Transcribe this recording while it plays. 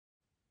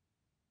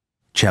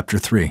Chapter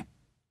 3.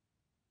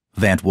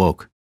 Vant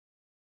woke.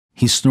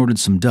 He snorted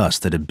some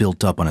dust that had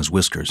built up on his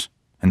whiskers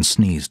and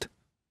sneezed.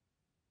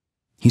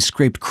 He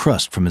scraped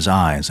crust from his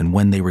eyes, and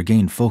when they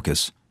regained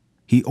focus,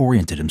 he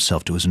oriented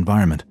himself to his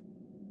environment,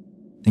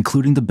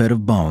 including the bed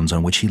of bones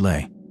on which he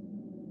lay.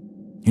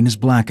 In his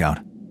blackout,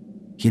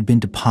 he had been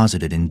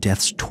deposited in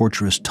death's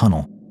tortuous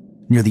tunnel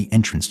near the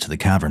entrance to the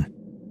cavern.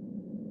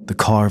 The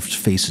carved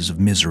faces of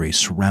misery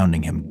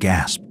surrounding him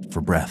gasped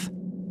for breath.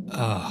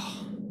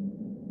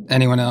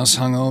 Anyone else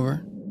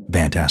hungover?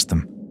 Vant asked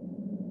them.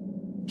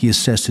 He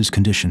assessed his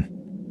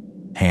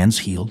condition. Hands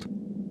healed,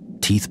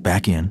 teeth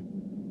back in,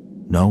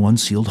 no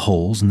unsealed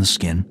holes in the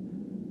skin.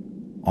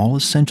 All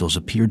essentials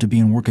appeared to be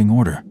in working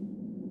order.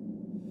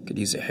 Could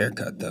use a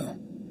haircut, though.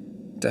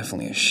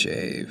 Definitely a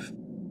shave.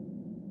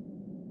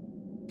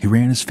 He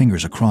ran his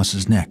fingers across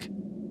his neck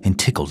and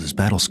tickled his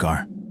battle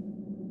scar.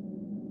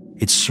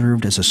 It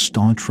served as a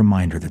staunch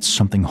reminder that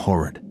something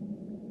horrid,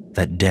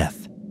 that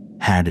death,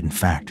 had in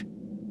fact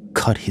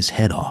cut his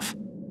head off.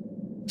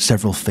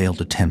 Several failed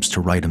attempts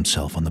to right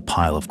himself on the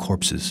pile of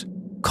corpses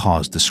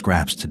caused the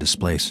scraps to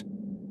displace.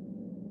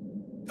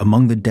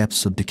 Among the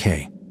depths of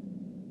decay,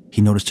 he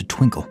noticed a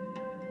twinkle.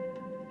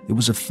 It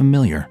was a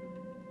familiar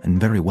and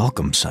very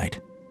welcome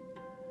sight.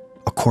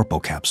 A corpo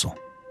capsule.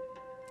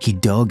 He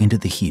dug into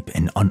the heap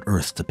and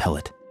unearthed a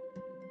pellet.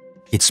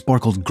 It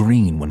sparkled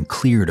green when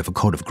cleared of a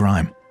coat of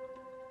grime.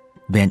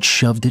 Vant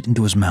shoved it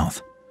into his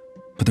mouth,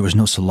 but there was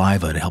no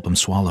saliva to help him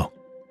swallow.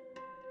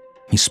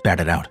 He spat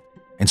it out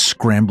and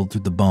scrambled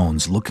through the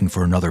bones looking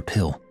for another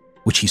pill,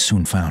 which he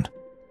soon found.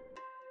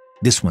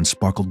 This one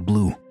sparkled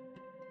blue.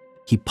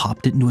 He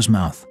popped it into his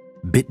mouth,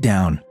 bit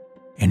down,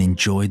 and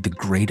enjoyed the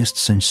greatest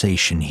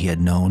sensation he had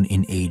known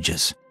in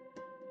ages: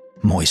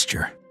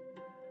 moisture.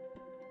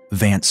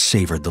 Vant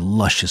savored the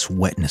luscious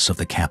wetness of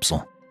the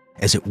capsule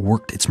as it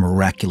worked its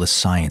miraculous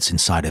science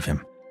inside of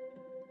him.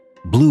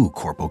 Blue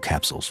corpo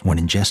capsules, when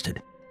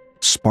ingested,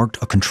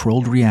 sparked a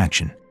controlled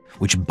reaction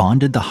which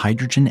bonded the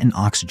hydrogen and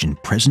oxygen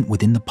present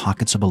within the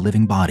pockets of a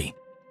living body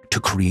to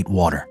create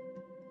water.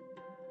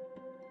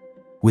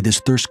 With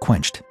his thirst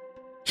quenched,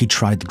 he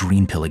tried the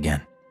green pill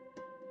again.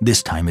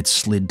 This time it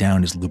slid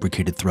down his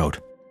lubricated throat.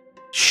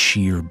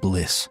 Sheer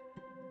bliss.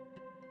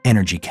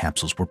 Energy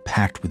capsules were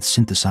packed with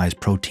synthesized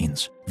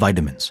proteins,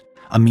 vitamins,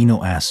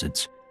 amino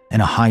acids,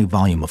 and a high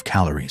volume of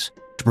calories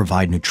to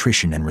provide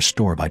nutrition and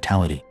restore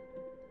vitality.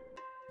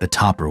 The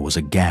topper was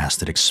a gas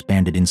that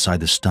expanded inside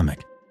the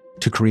stomach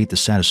to create the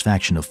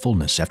satisfaction of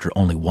fullness after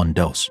only one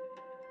dose.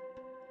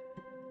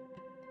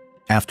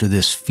 After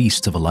this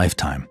feast of a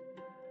lifetime,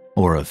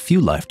 or a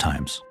few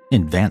lifetimes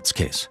in Vant's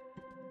case,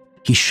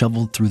 he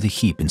shoveled through the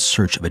heap in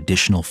search of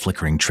additional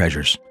flickering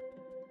treasures.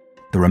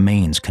 The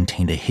remains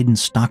contained a hidden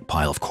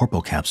stockpile of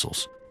corpo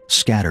capsules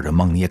scattered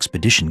among the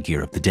expedition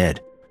gear of the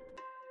dead.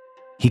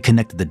 He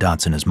connected the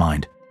dots in his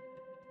mind.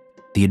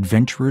 The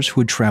adventurers who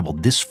had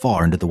traveled this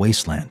far into the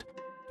wasteland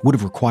would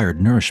have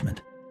required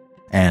nourishment,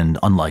 and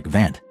unlike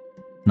Vant,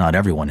 not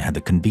everyone had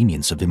the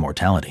convenience of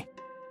immortality.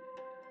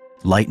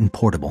 Light and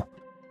portable,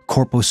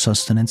 corpo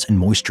sustenance and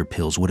moisture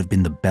pills would have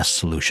been the best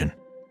solution.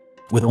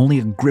 With only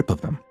a grip of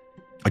them,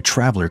 a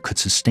traveler could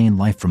sustain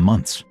life for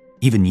months,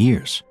 even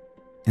years,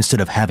 instead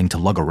of having to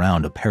lug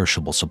around a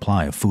perishable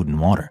supply of food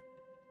and water.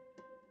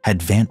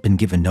 Had Vant been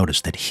given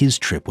notice that his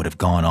trip would have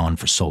gone on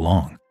for so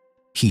long,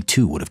 he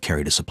too would have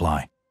carried a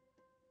supply.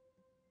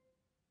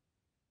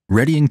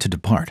 Readying to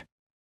depart,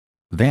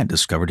 Vant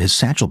discovered his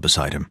satchel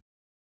beside him.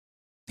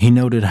 He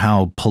noted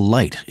how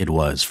polite it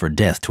was for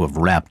Death to have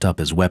wrapped up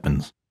his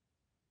weapons.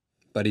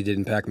 But he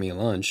didn't pack me a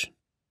lunch,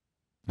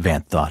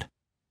 Vant thought.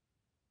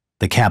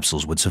 The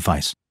capsules would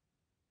suffice.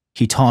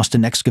 He tossed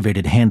an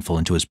excavated handful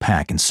into his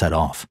pack and set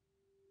off.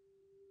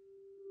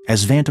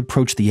 As Vant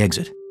approached the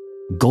exit,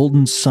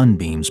 golden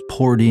sunbeams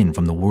poured in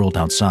from the world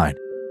outside.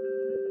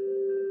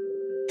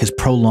 His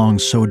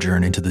prolonged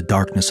sojourn into the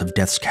darkness of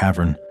Death's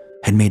cavern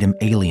had made him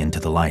alien to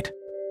the light.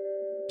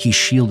 He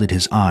shielded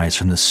his eyes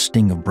from the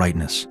sting of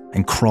brightness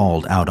and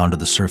crawled out onto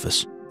the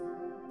surface.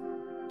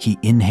 He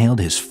inhaled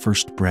his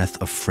first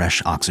breath of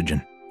fresh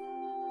oxygen.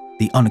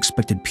 The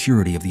unexpected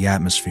purity of the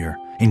atmosphere,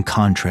 in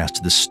contrast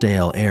to the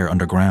stale air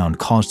underground,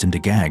 caused him to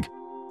gag.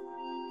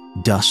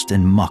 Dust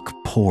and muck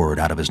poured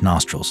out of his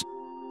nostrils.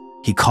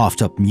 He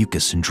coughed up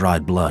mucus and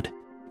dried blood,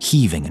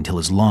 heaving until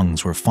his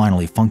lungs were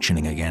finally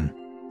functioning again.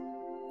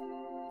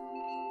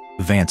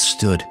 Vant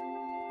stood.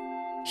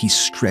 He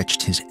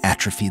stretched his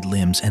atrophied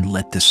limbs and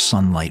let the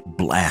sunlight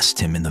blast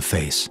him in the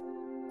face.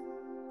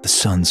 The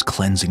sun's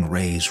cleansing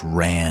rays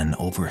ran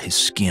over his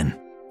skin.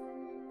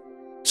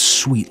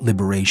 Sweet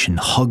liberation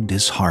hugged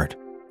his heart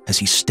as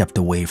he stepped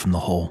away from the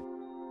hole.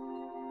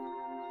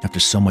 After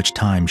so much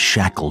time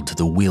shackled to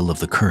the will of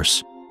the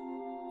curse,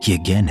 he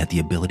again had the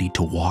ability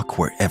to walk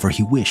wherever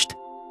he wished.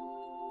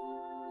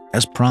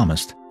 As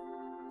promised,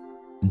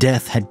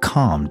 Death had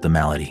calmed the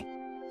malady.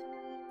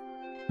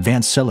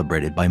 Vant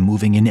celebrated by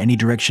moving in any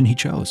direction he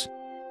chose.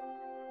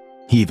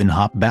 He even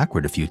hopped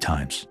backward a few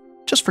times,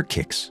 just for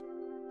kicks.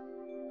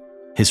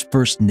 His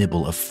first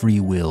nibble of free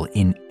will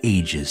in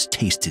ages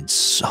tasted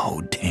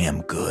so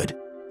damn good.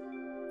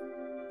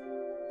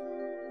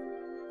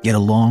 Yet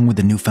along with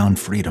the newfound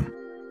freedom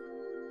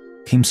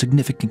came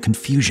significant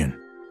confusion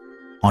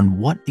on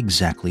what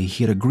exactly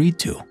he had agreed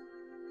to,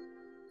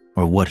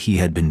 or what he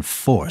had been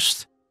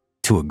forced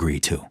to agree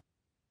to.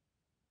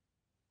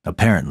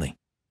 Apparently,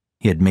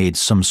 he had made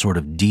some sort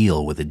of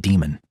deal with a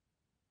demon,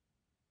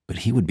 but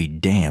he would be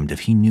damned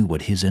if he knew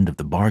what his end of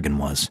the bargain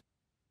was.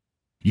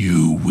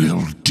 You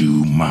will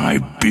do my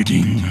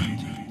bidding.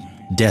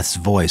 Death's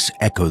voice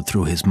echoed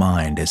through his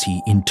mind as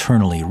he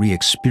internally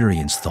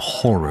re-experienced the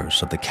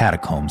horrors of the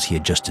catacombs he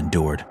had just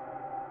endured.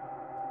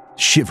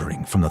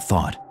 Shivering from the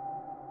thought,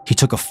 he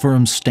took a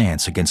firm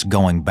stance against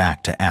going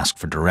back to ask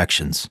for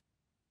directions.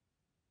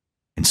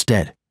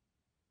 Instead,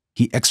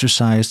 he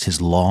exercised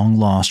his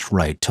long-lost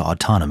right to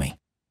autonomy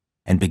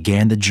and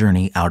began the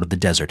journey out of the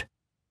desert.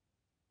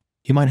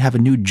 He might have a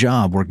new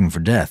job working for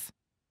Death,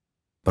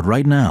 but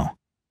right now,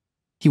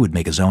 he would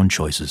make his own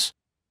choices.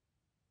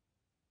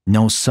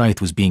 No scythe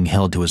was being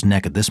held to his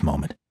neck at this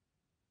moment,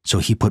 so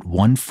he put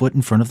one foot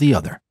in front of the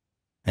other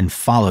and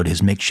followed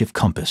his makeshift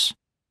compass,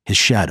 his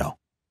shadow,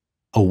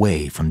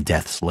 away from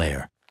Death's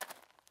lair.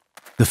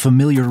 The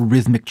familiar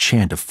rhythmic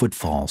chant of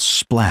footfalls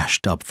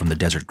splashed up from the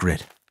desert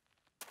grit.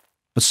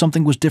 But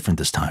something was different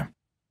this time.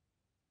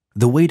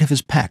 The weight of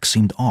his pack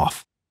seemed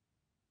off,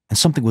 and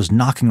something was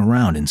knocking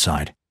around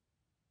inside.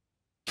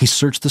 He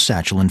searched the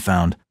satchel and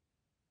found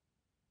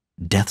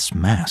Death's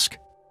mask.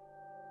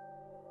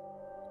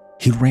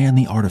 He ran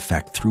the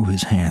artifact through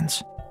his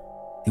hands.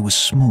 It was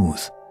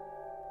smooth,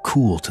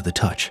 cool to the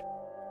touch,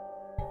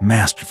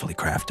 masterfully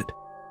crafted,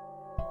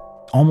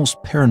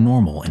 almost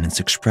paranormal in its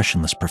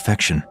expressionless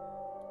perfection.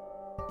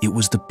 It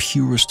was the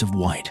purest of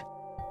white,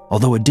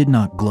 although it did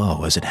not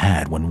glow as it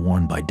had when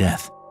worn by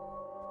Death.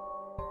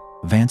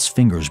 Vant's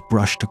fingers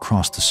brushed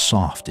across the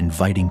soft,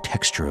 inviting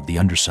texture of the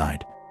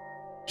underside.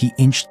 He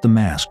inched the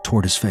mask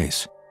toward his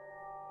face.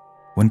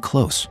 When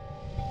close,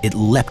 it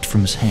leapt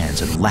from his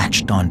hands and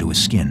latched onto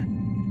his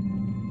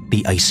skin.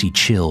 The icy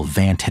chill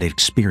Vant had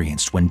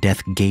experienced when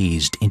Death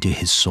gazed into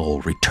his soul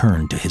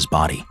returned to his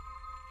body.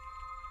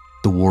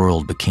 The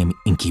world became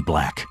inky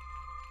black,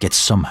 yet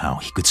somehow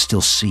he could still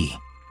see,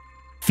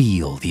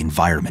 feel the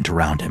environment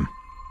around him.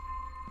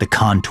 The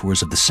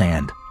contours of the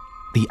sand,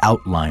 the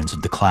outlines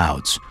of the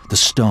clouds, the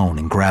stone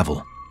and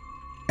gravel.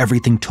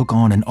 Everything took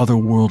on an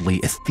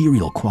otherworldly,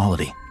 ethereal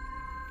quality.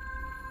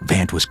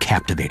 Vant was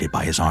captivated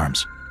by his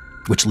arms,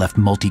 which left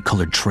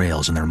multicolored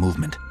trails in their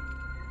movement.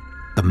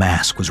 The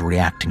mask was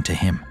reacting to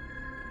him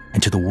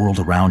and to the world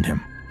around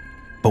him,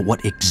 but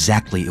what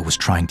exactly it was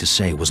trying to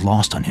say was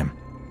lost on him.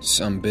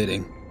 Some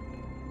bidding,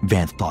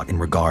 Vant thought in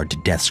regard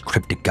to Death's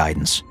cryptic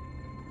guidance.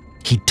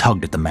 He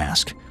tugged at the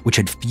mask, which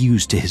had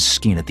fused to his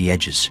skin at the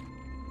edges.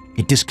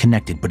 It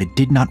disconnected, but it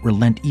did not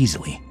relent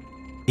easily.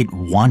 It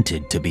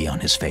wanted to be on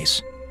his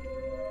face.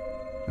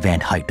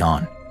 Vant hiked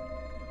on.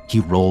 He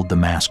rolled the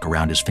mask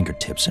around his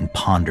fingertips and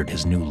pondered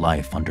his new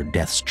life under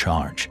Death's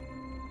charge.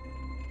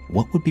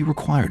 What would be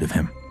required of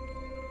him?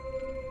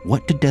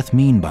 What did Death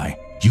mean by,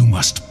 You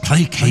must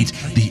placate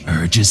the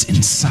urges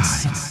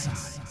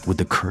inside. would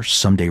the curse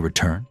someday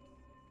return?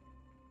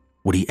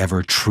 Would he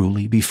ever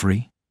truly be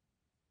free?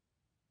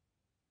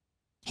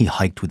 He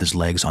hiked with his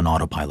legs on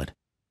autopilot,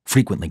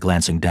 frequently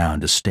glancing down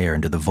to stare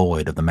into the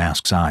void of the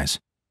mask's eyes.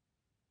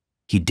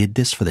 He did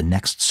this for the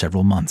next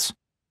several months.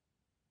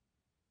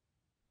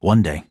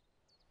 One day,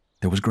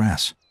 there was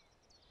grass,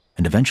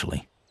 and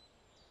eventually,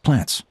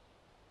 plants,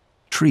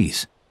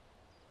 trees.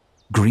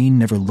 Green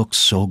never looked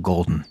so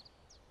golden.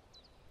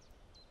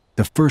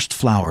 The first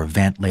flower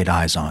Vant laid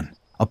eyes on,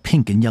 a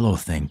pink and yellow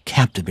thing,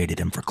 captivated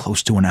him for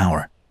close to an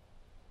hour.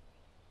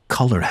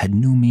 Color had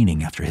new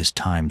meaning after his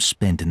time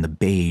spent in the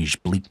beige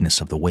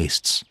bleakness of the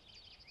wastes.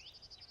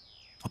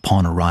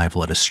 Upon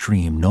arrival at a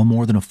stream no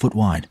more than a foot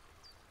wide,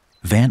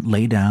 Vant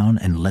lay down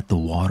and let the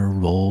water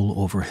roll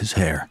over his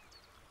hair.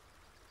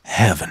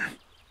 Heaven!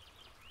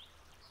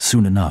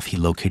 Soon enough, he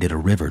located a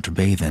river to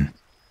bathe in,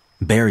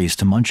 berries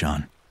to munch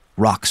on,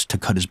 rocks to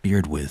cut his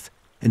beard with,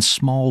 and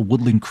small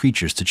woodland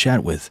creatures to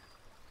chat with,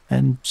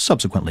 and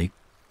subsequently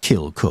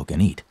kill, cook,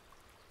 and eat.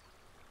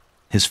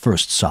 His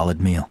first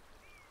solid meal,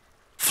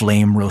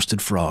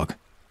 flame-roasted frog,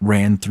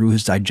 ran through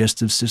his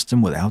digestive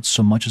system without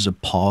so much as a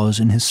pause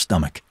in his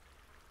stomach.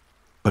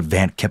 But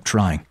Vant kept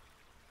trying,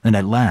 and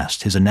at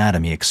last his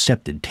anatomy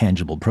accepted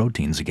tangible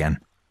proteins again.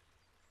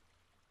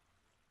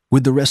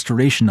 With the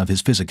restoration of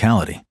his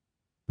physicality,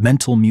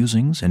 mental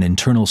musings and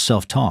internal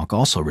self-talk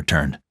also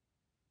returned.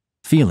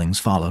 Feelings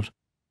followed.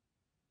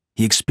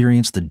 He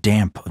experienced the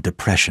damp of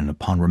depression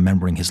upon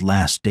remembering his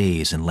last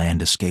days in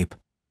Land Escape,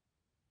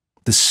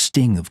 the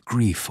sting of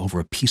grief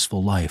over a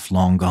peaceful life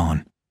long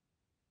gone,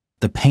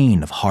 the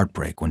pain of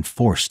heartbreak when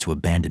forced to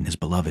abandon his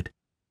beloved.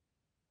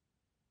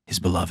 His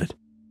beloved.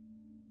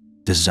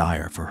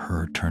 Desire for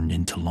her turned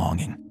into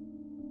longing,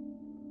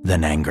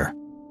 then anger.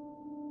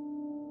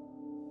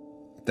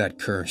 That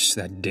curse,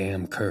 that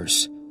damn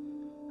curse,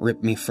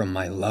 ripped me from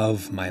my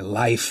love, my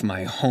life,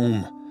 my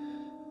home.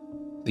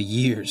 The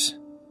years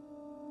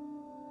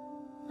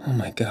Oh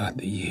my God,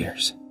 the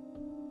years.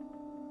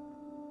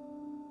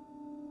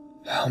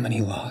 How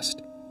many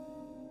lost?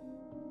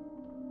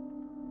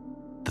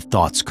 The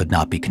thoughts could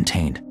not be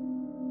contained.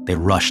 They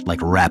rushed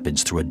like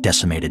rapids through a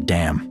decimated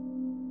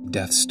dam.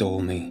 Death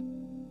stole me,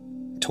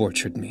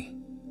 tortured me,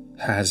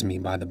 has me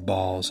by the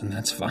balls, and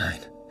that's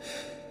fine.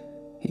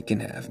 He can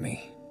have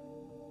me.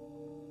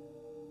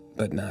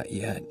 But not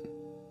yet.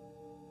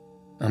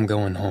 I'm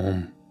going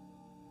home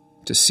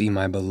to see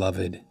my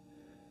beloved,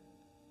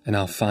 and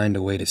I'll find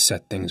a way to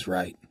set things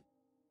right.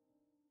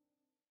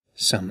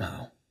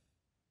 Somehow.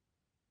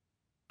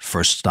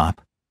 First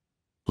stop,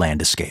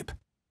 land escape.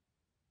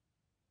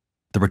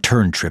 The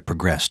return trip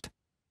progressed.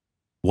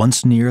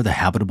 Once near the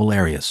habitable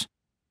areas,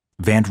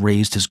 Vant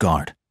raised his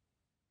guard.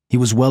 He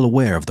was well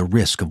aware of the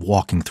risk of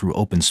walking through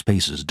open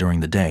spaces during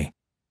the day,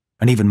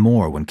 and even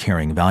more when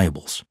carrying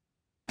valuables,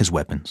 his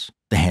weapons,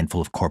 the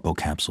handful of corpo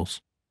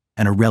capsules,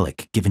 and a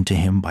relic given to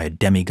him by a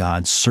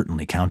demigod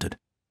certainly counted.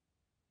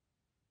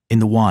 In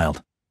the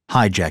wild,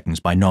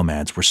 hijackings by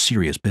nomads were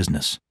serious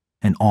business,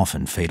 and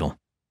often fatal.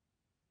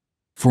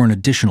 For an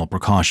additional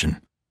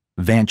precaution,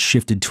 Vant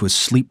shifted to a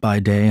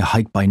sleep-by-day,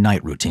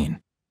 hike-by-night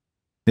routine.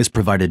 This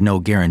provided no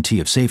guarantee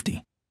of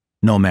safety.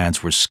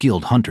 Nomads were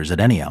skilled hunters at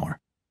any hour,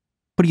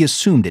 but he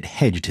assumed it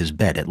hedged his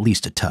bet at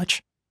least a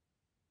touch.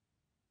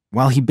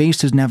 While he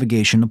based his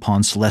navigation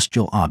upon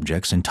celestial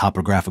objects and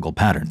topographical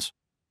patterns,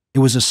 it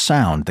was a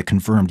sound that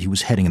confirmed he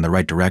was heading in the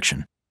right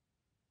direction.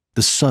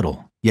 The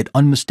subtle, yet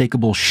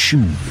unmistakable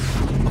shoom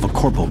of a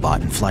corpo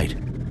bot in flight.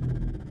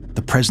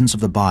 The presence of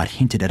the bot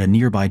hinted at a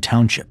nearby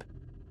township,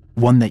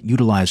 one that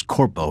utilized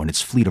corpo and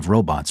its fleet of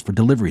robots for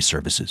delivery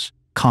services,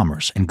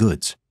 commerce, and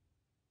goods.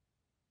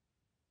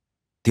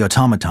 The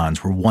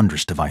automatons were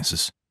wondrous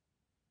devices,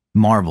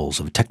 marvels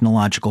of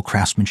technological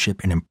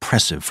craftsmanship and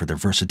impressive for their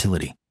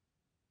versatility.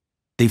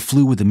 They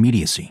flew with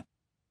immediacy,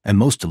 and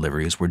most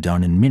deliveries were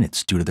done in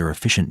minutes due to their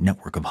efficient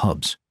network of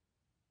hubs.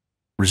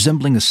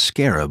 Resembling a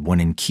scarab when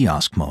in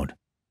kiosk mode,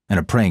 and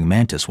a praying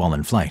mantis while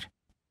in flight,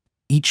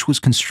 each was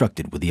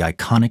constructed with the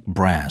iconic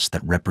brass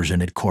that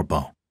represented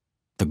Corpo,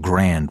 the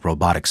grand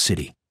robotic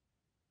city.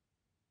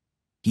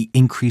 He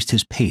increased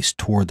his pace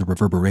toward the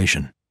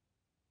reverberation.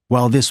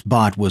 While this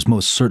bot was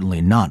most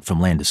certainly not from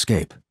land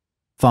escape,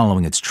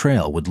 following its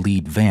trail would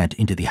lead Vant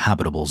into the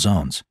habitable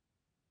zones,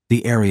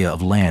 the area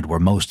of land where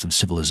most of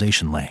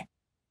civilization lay.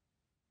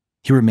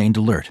 He remained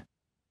alert,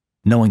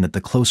 knowing that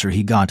the closer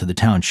he got to the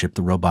township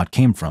the robot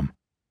came from,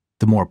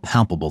 the more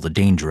palpable the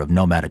danger of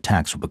nomad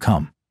attacks would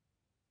become.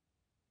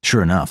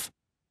 Sure enough,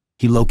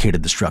 he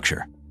located the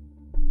structure.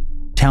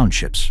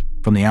 Townships,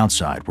 from the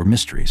outside, were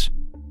mysteries.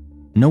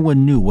 No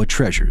one knew what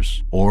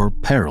treasures, or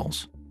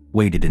perils,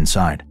 waited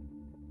inside.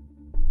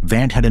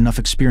 Vant had enough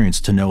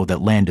experience to know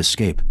that land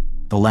escape,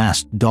 the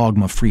last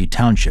dogma-free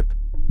township,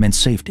 meant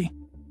safety,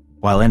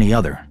 while any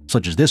other,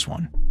 such as this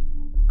one,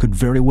 could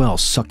very well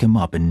suck him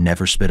up and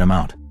never spit him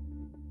out.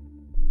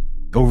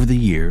 Over the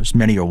years,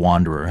 many a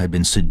wanderer had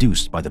been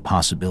seduced by the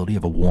possibility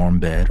of a warm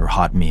bed or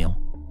hot meal,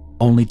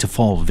 only to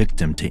fall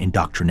victim to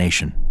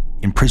indoctrination,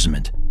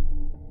 imprisonment,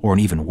 or an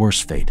even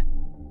worse fate.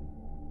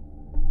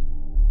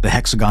 The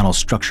hexagonal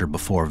structure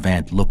before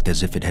Vant looked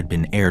as if it had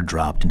been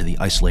airdropped into the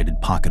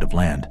isolated pocket of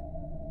land.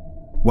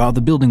 While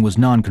the building was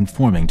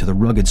non-conforming to the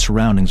rugged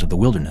surroundings of the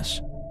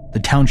wilderness, the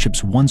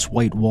township's once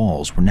white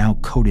walls were now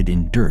coated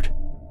in dirt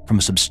from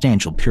a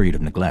substantial period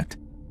of neglect.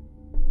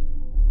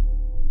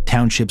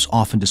 Townships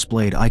often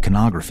displayed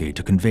iconography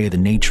to convey the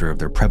nature of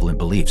their prevalent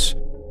beliefs.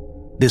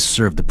 This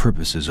served the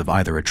purposes of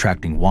either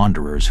attracting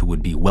wanderers who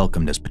would be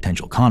welcomed as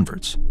potential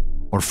converts,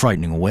 or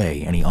frightening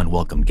away any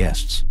unwelcome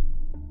guests.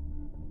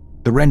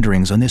 The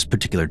renderings on this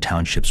particular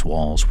township's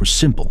walls were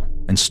simple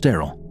and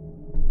sterile,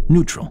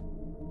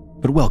 neutral,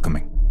 but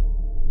welcoming.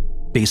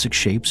 Basic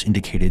shapes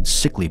indicated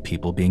sickly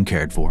people being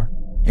cared for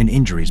and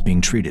injuries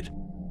being treated.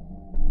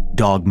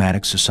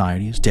 Dogmatic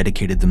societies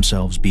dedicated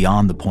themselves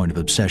beyond the point of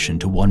obsession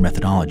to one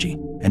methodology,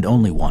 and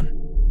only one,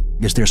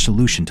 as their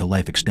solution to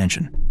life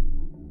extension.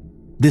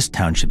 This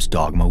township's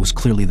dogma was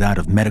clearly that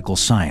of medical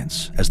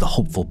science as the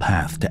hopeful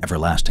path to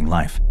everlasting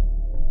life.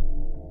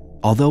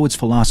 Although its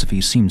philosophy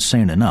seemed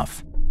sane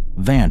enough,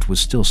 Vant was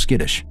still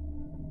skittish.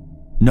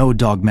 No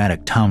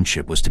dogmatic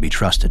township was to be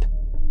trusted,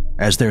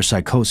 as their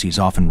psychoses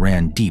often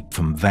ran deep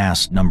from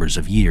vast numbers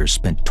of years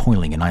spent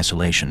toiling in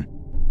isolation.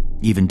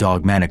 Even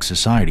dogmatic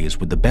societies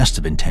with the best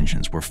of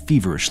intentions were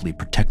feverishly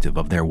protective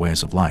of their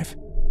ways of life.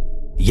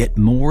 Yet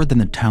more than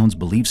the town's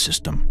belief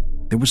system,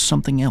 there was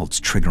something else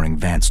triggering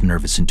Vant's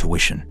nervous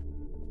intuition.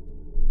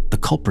 The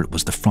culprit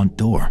was the front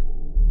door,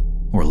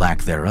 or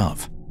lack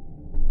thereof.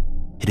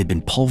 It had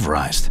been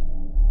pulverized,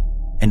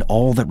 and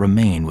all that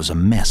remained was a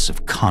mess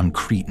of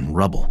concrete and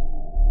rubble.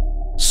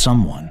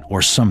 Someone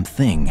or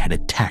something had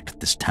attacked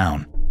this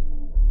town.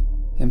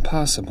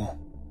 Impossible,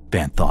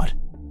 Vant thought,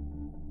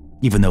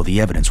 even though the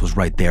evidence was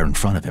right there in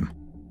front of him.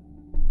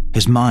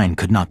 His mind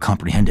could not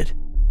comprehend it.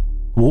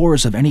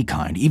 Wars of any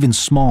kind, even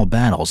small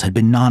battles, had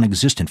been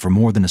non-existent for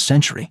more than a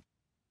century.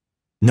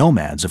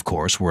 Nomads, of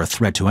course, were a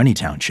threat to any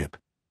township,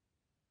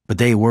 but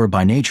they were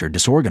by nature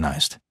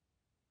disorganized.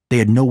 They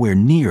had nowhere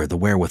near the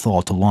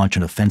wherewithal to launch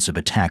an offensive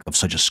attack of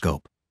such a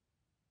scope.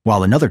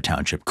 While another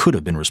township could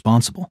have been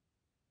responsible,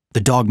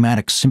 the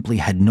dogmatics simply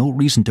had no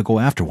reason to go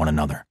after one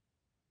another.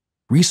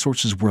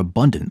 Resources were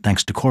abundant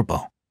thanks to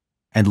Corpo,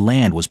 and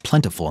land was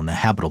plentiful in the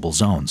habitable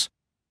zones.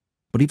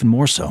 But even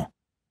more so,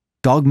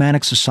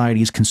 dogmatic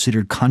societies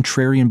considered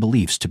contrarian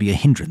beliefs to be a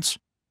hindrance.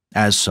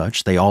 As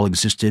such, they all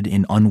existed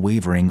in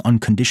unwavering,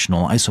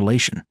 unconditional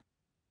isolation.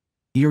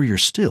 Eerier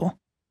still,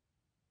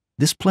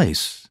 this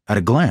place, at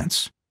a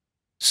glance,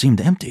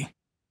 seemed empty.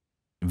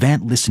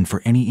 Vant listened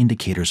for any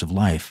indicators of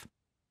life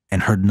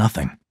and heard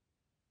nothing.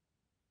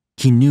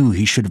 He knew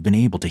he should have been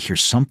able to hear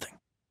something,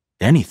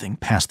 anything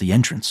past the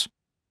entrance,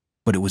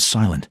 but it was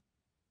silent.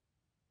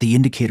 The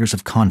indicators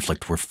of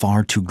conflict were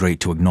far too great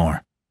to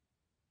ignore.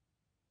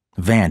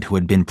 Vant, who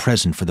had been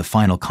present for the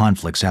final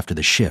conflicts after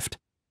the shift,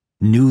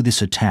 knew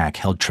this attack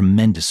held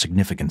tremendous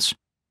significance.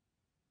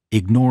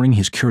 Ignoring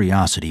his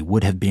curiosity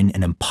would have been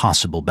an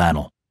impossible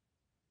battle.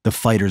 The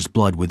fighter's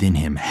blood within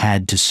him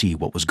had to see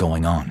what was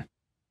going on.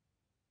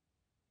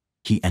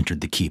 He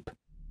entered the keep.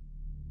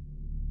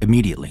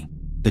 Immediately,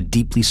 the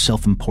deeply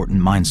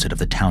self-important mindset of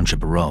the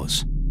township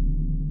arose.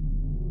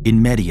 In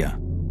Media,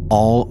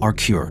 all are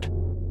cured,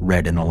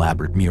 read an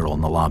elaborate mural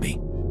in the lobby.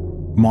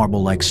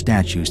 Marble-like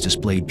statues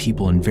displayed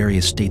people in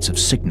various states of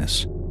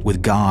sickness,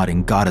 with god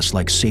and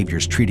goddess-like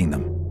saviors treating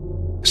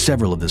them.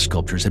 Several of the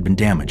sculptures had been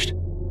damaged,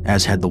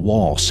 as had the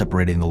wall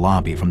separating the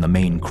lobby from the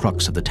main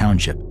crux of the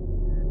township.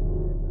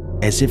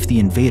 As if the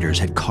invaders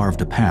had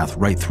carved a path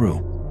right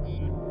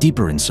through.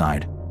 Deeper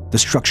inside, the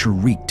structure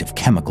reeked of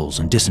chemicals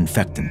and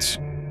disinfectants.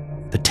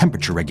 The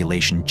temperature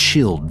regulation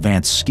chilled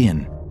Vant's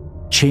skin.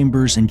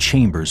 Chambers and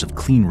chambers of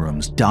clean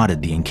rooms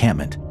dotted the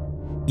encampment.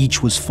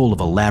 Each was full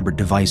of elaborate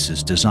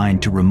devices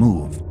designed to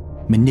remove,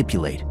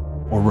 manipulate,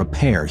 or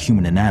repair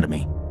human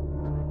anatomy.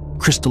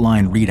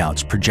 Crystalline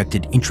readouts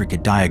projected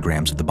intricate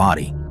diagrams of the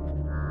body.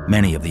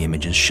 Many of the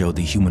images showed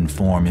the human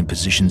form in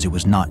positions it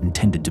was not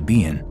intended to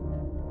be in,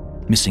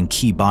 missing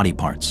key body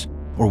parts,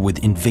 or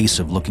with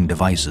invasive-looking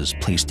devices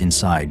placed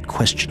inside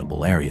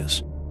questionable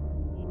areas.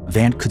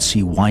 Vant could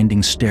see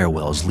winding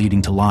stairwells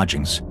leading to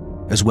lodgings,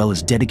 as well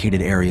as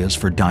dedicated areas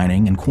for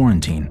dining and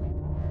quarantine.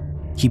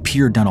 He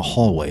peered down a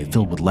hallway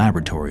filled with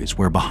laboratories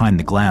where behind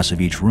the glass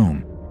of each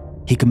room,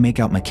 he could make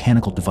out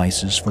mechanical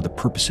devices for the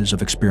purposes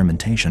of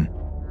experimentation.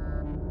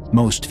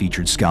 Most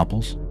featured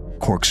scalpels,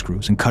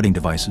 corkscrews, and cutting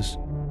devices.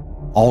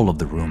 All of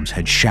the rooms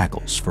had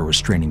shackles for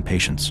restraining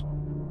patients.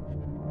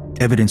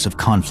 Evidence of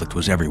conflict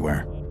was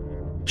everywhere.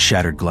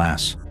 Shattered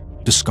glass,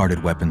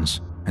 discarded weapons,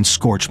 and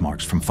scorch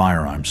marks from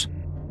firearms.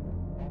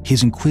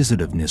 His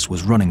inquisitiveness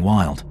was running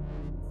wild,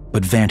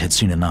 but Vant had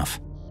seen enough.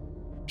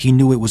 He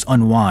knew it was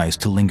unwise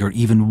to linger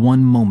even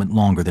one moment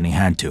longer than he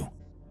had to,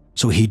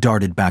 so he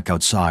darted back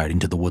outside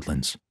into the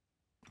woodlands.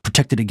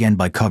 Protected again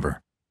by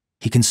cover,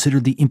 he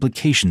considered the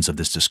implications of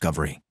this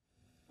discovery.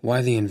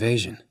 Why the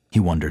invasion? He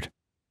wondered.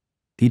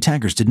 The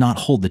attackers did not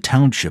hold the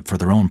township for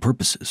their own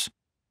purposes,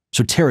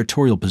 so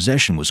territorial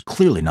possession was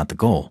clearly not the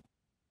goal.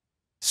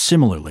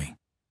 Similarly,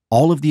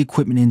 all of the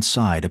equipment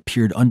inside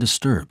appeared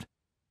undisturbed.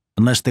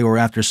 Unless they were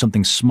after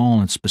something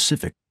small and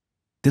specific,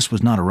 this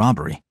was not a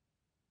robbery.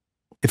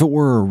 If it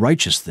were a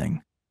righteous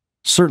thing,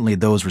 certainly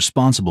those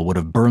responsible would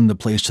have burned the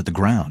place to the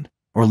ground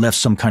or left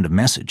some kind of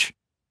message.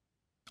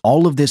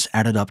 All of this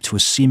added up to a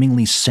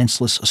seemingly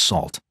senseless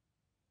assault.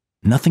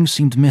 Nothing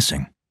seemed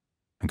missing,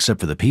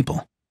 except for the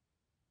people,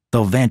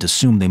 though Vant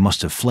assumed they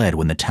must have fled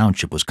when the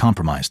township was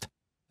compromised.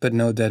 But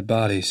no dead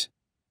bodies.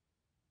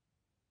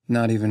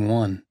 Not even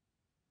one.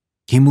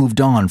 He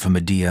moved on from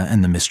Medea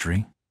and the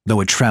mystery,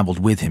 though it traveled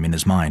with him in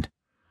his mind.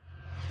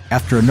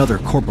 After another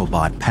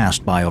corporobot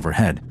passed by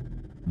overhead,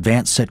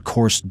 Vant set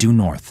course due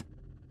north,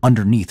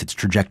 underneath its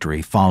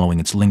trajectory following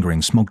its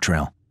lingering smoke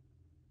trail.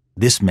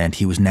 This meant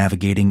he was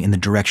navigating in the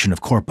direction of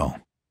Corpo,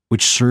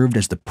 which served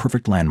as the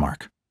perfect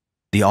landmark.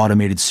 The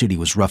automated city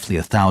was roughly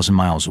 1,000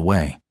 miles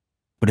away,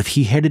 but if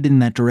he headed in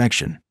that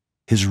direction,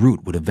 his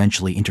route would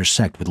eventually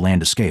intersect with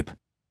land escape.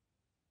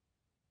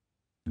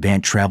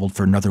 Vant traveled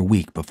for another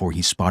week before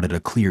he spotted a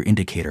clear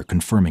indicator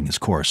confirming his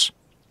course.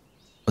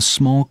 A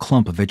small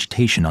clump of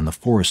vegetation on the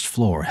forest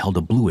floor held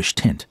a bluish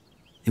tint.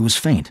 It was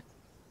faint,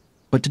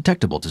 but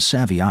detectable to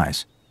savvy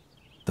eyes.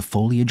 The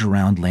foliage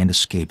around land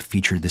escape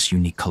featured this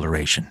unique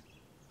coloration,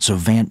 so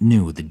Vant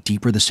knew the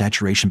deeper the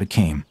saturation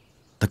became,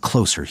 the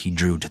closer he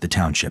drew to the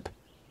township.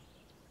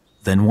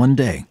 Then one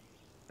day,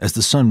 as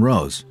the sun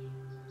rose,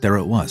 there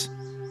it was.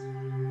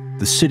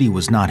 The city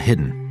was not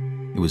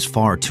hidden. It was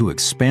far too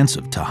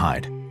expansive to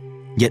hide.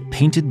 Yet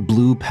painted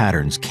blue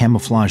patterns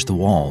camouflaged the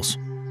walls,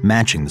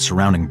 matching the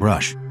surrounding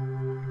brush.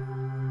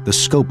 The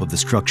scope of the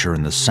structure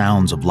and the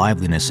sounds of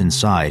liveliness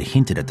inside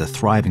hinted at the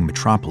thriving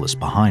metropolis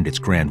behind its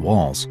grand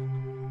walls.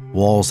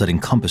 Walls that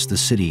encompassed the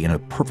city in a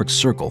perfect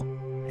circle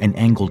and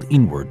angled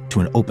inward to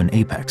an open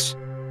apex.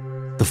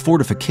 The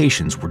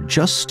fortifications were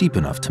just steep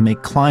enough to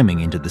make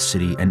climbing into the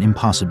city an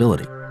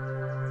impossibility,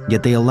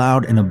 yet they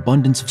allowed an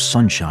abundance of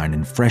sunshine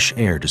and fresh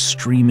air to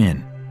stream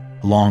in,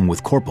 along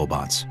with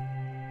corpobots.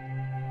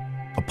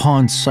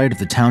 Upon sight of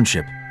the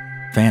township,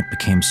 Vant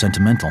became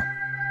sentimental.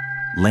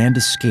 Land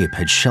Escape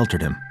had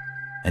sheltered him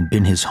and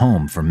been his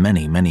home for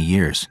many, many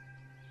years.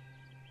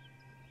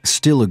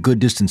 Still a good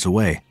distance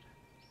away,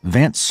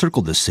 Vant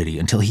circled the city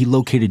until he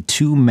located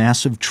two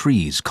massive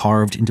trees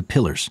carved into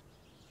pillars,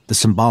 the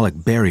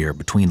symbolic barrier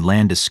between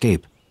Land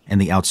Escape and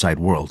the outside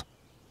world.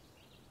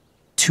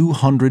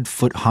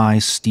 200-foot-high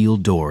steel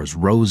doors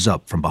rose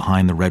up from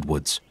behind the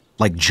redwoods,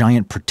 like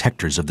giant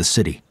protectors of the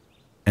city,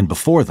 and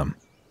before them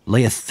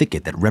lay a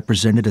thicket that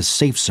represented a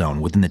safe zone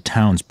within the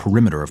town's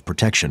perimeter of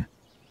protection.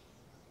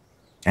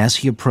 As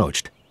he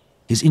approached,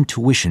 his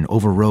intuition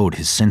overrode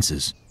his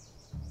senses.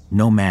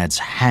 Nomads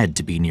had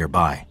to be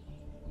nearby.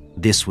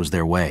 This was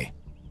their way,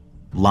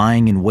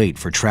 lying in wait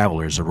for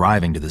travelers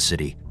arriving to the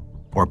city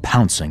or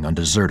pouncing on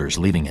deserters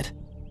leaving it.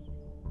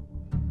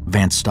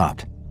 Vant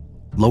stopped,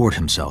 lowered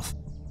himself,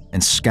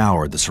 and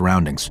scoured the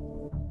surroundings.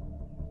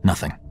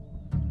 Nothing.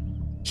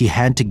 He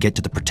had to get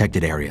to the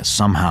protected area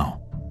somehow.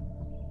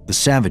 The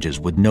savages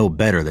would know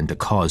better than to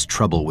cause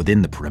trouble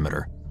within the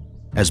perimeter,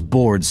 as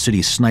bored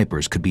city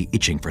snipers could be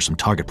itching for some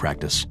target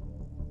practice.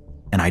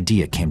 An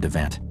idea came to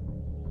Vant.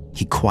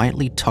 He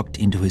quietly tucked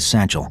into his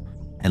satchel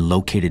and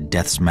located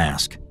Death's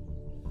mask.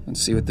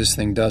 Let's see what this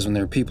thing does when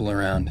there are people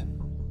around,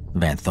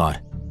 Vant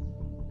thought.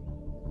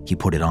 He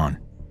put it on.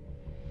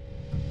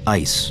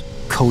 Ice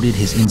coated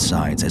his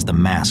insides as the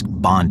mask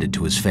bonded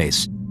to his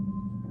face.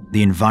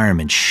 The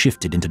environment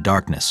shifted into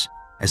darkness,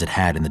 as it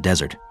had in the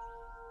desert.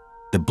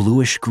 The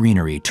bluish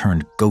greenery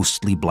turned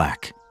ghostly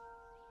black.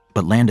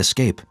 But Land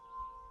Escape,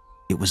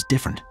 it was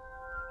different.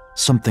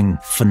 Something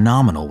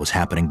phenomenal was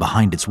happening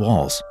behind its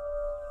walls.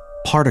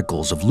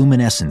 Particles of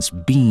luminescence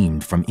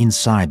beamed from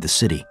inside the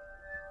city.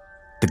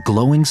 The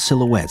glowing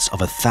silhouettes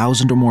of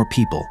 1,000 or more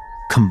people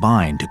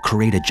combined to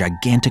create a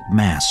gigantic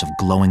mass of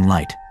glowing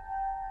light.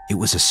 It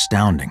was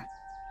astounding.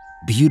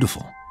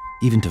 Beautiful,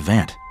 even to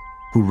Vant,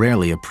 who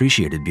rarely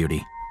appreciated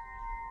beauty.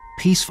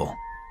 Peaceful,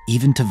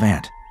 even to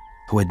Vant,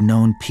 who had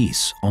known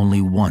peace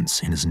only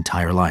once in his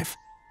entire life.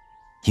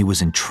 He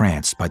was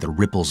entranced by the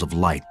ripples of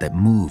light that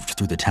moved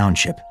through the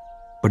township,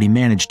 but he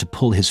managed to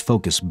pull his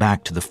focus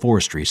back to the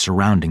forestry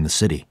surrounding the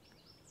city.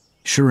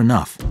 Sure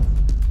enough,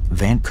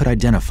 Vant could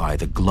identify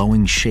the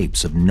glowing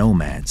shapes of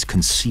nomads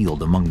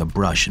concealed among the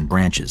brush and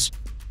branches.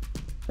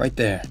 Right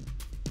there,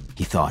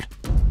 he thought,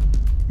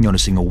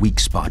 noticing a weak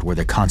spot where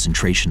the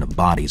concentration of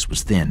bodies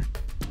was thin.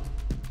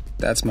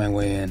 That's my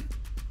way in.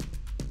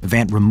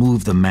 Vant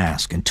removed the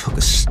mask and took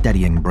a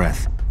steadying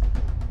breath.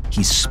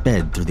 He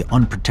sped through the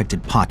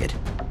unprotected pocket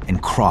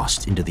and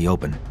crossed into the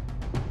open.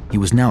 He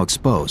was now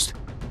exposed,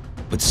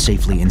 but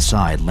safely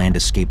inside Land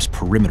Escape's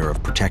perimeter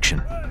of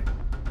protection.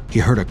 He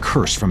heard a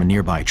curse from a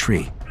nearby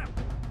tree,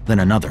 then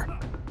another,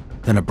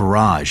 then a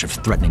barrage of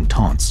threatening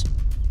taunts.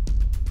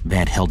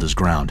 Vant held his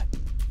ground.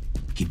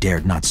 He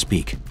dared not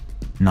speak,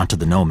 not to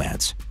the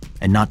nomads,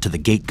 and not to the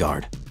gate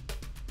guard.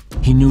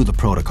 He knew the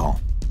protocol.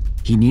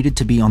 He needed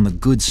to be on the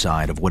good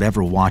side of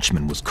whatever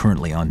watchman was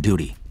currently on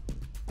duty.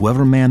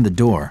 Whoever manned the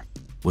door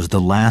was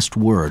the last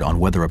word on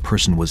whether a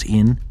person was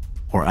in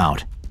or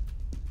out.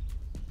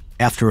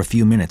 After a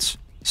few minutes,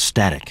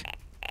 static,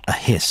 a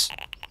hiss,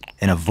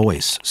 and a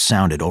voice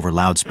sounded over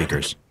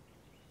loudspeakers.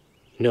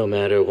 No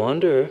matter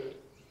wanderer.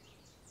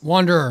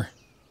 Wanderer.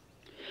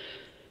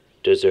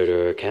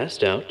 Deserter or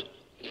cast out?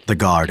 The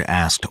guard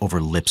asked over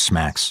lip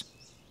smacks.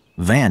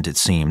 Vant, it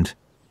seemed,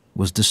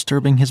 was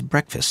disturbing his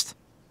breakfast.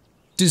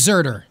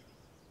 Deserter.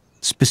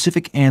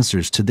 Specific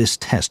answers to this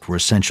test were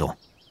essential.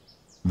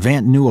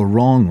 Vant knew a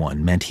wrong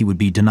one meant he would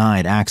be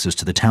denied access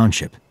to the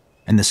township,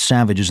 and the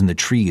savages in the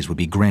trees would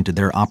be granted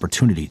their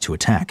opportunity to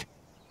attack.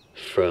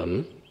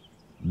 From?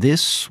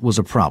 This was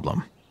a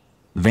problem.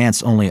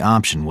 Vant's only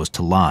option was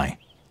to lie.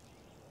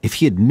 If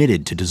he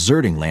admitted to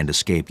deserting Land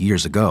Escape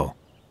years ago,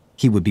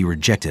 he would be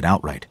rejected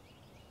outright.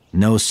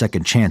 No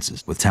second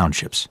chances with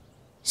townships.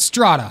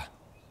 Strata.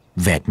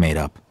 Vant made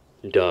up.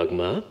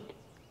 Dogma?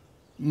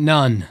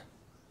 None.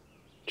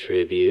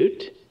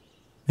 Tribute?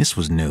 This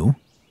was new.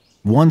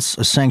 Once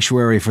a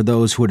sanctuary for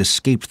those who had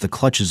escaped the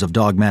clutches of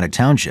dogmatic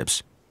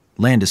townships,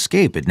 Land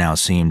Escape, it now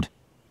seemed,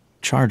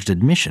 charged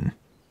admission.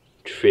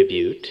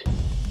 Tribute?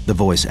 The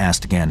voice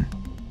asked again.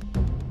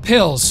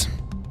 Pills.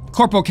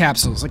 Corpo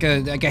capsules, like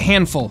a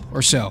handful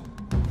or so.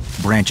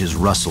 Branches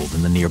rustled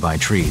in the nearby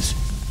trees.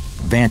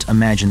 Vant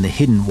imagined the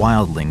hidden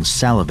wildlings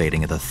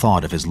salivating at the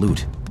thought of his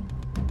loot.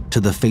 To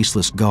the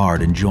faceless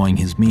guard enjoying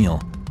his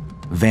meal,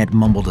 Vant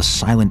mumbled a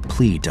silent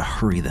plea to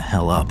hurry the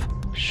hell up.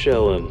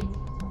 Show him.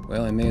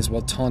 Well, I may as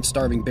well taunt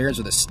starving bears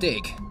with a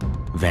steak.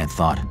 Vant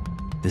thought.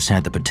 This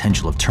had the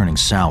potential of turning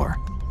sour.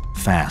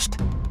 Fast.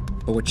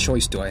 But what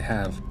choice do I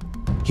have?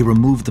 He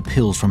removed the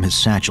pills from his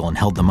satchel and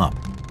held them up.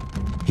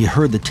 He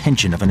heard the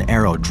tension of an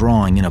arrow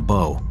drawing in a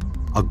bow,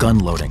 a gun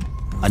loading,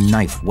 a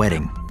knife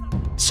whetting.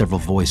 Several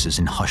voices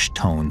in hushed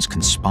tones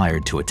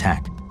conspired to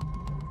attack.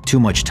 Too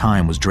much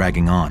time was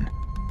dragging on.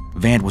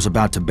 Vant was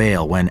about to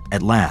bail when,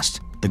 at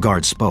last, the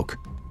guard spoke,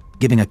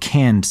 giving a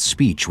canned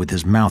speech with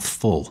his mouth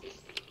full.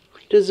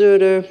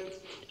 Deserter,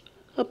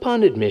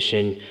 upon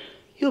admission,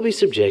 you'll be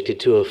subjected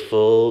to a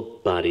full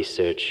body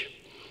search.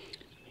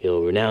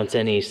 You'll renounce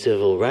any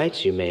civil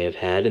rights you may have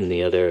had in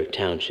the other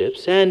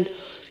townships, and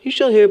you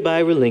shall hereby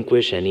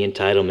relinquish any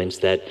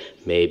entitlements that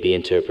may be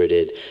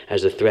interpreted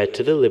as a threat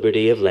to the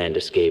liberty of land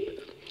escape.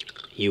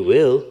 You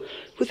will,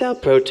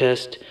 without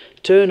protest,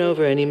 turn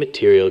over any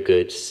material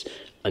goods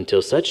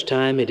until such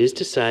time it is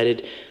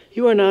decided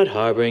you are not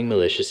harboring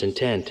malicious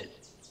intent.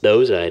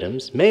 Those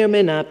items may or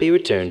may not be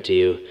returned to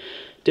you,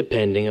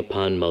 depending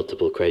upon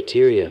multiple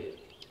criteria.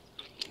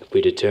 If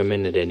we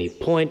determine at any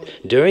point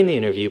during the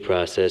interview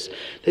process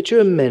that you're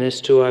a menace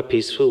to our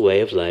peaceful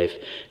way of life,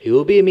 you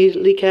will be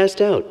immediately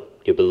cast out.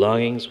 Your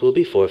belongings will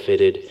be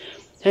forfeited,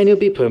 and you'll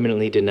be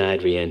permanently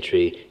denied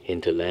re-entry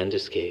into land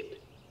escape.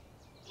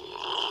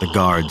 The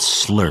guard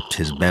slurped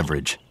his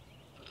beverage.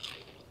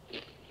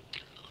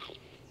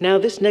 Now,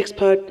 this next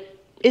part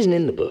isn't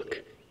in the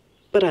book,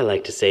 but I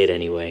like to say it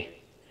anyway.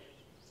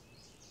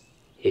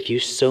 If you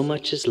so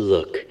much as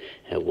look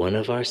at one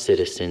of our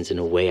citizens in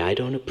a way I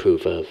don't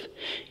approve of,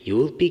 you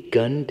will be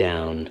gunned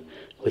down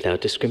without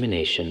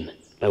discrimination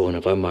by one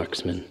of our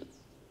marksmen.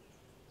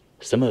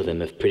 Some of them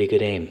have pretty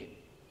good aim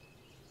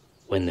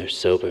when they're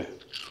sober.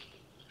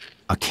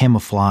 A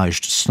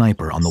camouflaged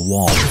sniper on the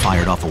wall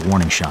fired off a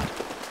warning shot.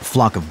 A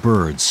flock of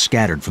birds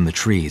scattered from the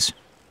trees.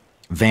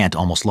 Vant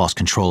almost lost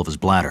control of his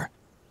bladder.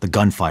 The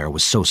gunfire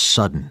was so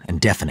sudden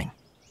and deafening.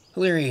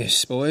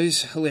 Hilarious,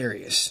 boys.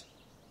 Hilarious.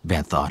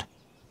 Vant thought.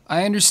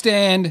 I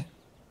understand.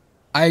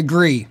 I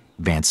agree,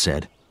 Vant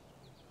said.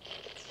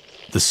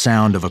 The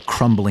sound of a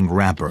crumbling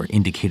wrapper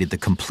indicated the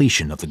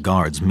completion of the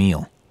guard's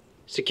meal.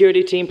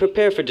 Security team,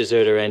 prepare for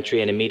deserter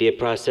entry and immediate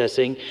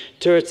processing.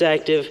 Turrets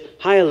active,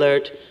 high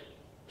alert.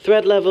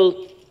 Threat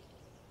level,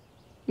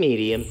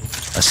 medium.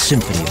 A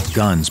symphony of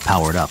guns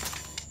powered up.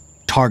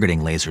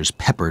 Targeting lasers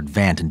peppered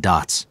Vant in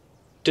dots.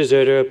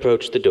 Deserter,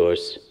 approach the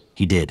doors.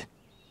 He did,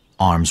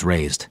 arms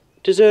raised.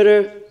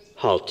 Deserter,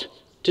 halt.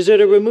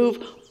 Deserter,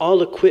 remove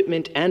all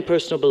equipment and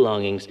personal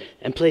belongings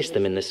and place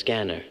them in the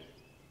scanner.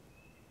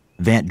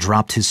 Vant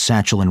dropped his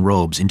satchel and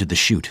robes into the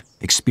chute,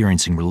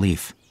 experiencing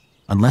relief.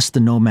 Unless the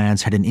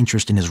nomads had an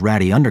interest in his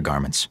ratty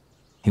undergarments,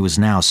 he was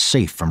now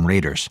safe from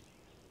raiders.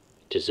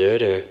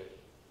 Deserter,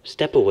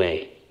 step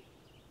away.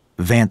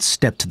 Vant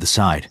stepped to the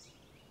side.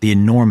 The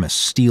enormous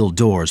steel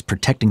doors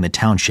protecting the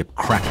township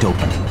cracked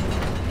open,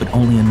 but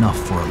only enough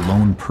for a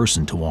lone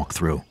person to walk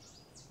through.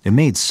 It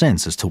made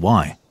sense as to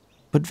why,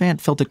 but Vant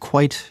felt it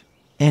quite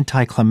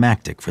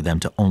anticlimactic for them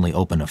to only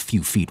open a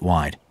few feet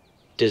wide.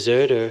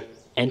 Deserter,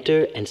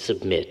 enter and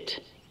submit.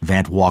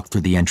 Vant walked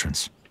through the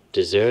entrance.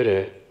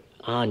 Deserter,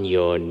 on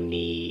your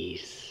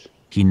knees.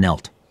 He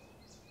knelt.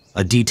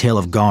 A detail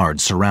of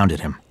guards surrounded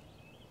him.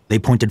 They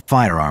pointed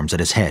firearms at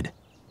his head.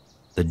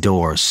 The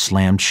door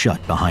slammed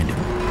shut behind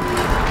him.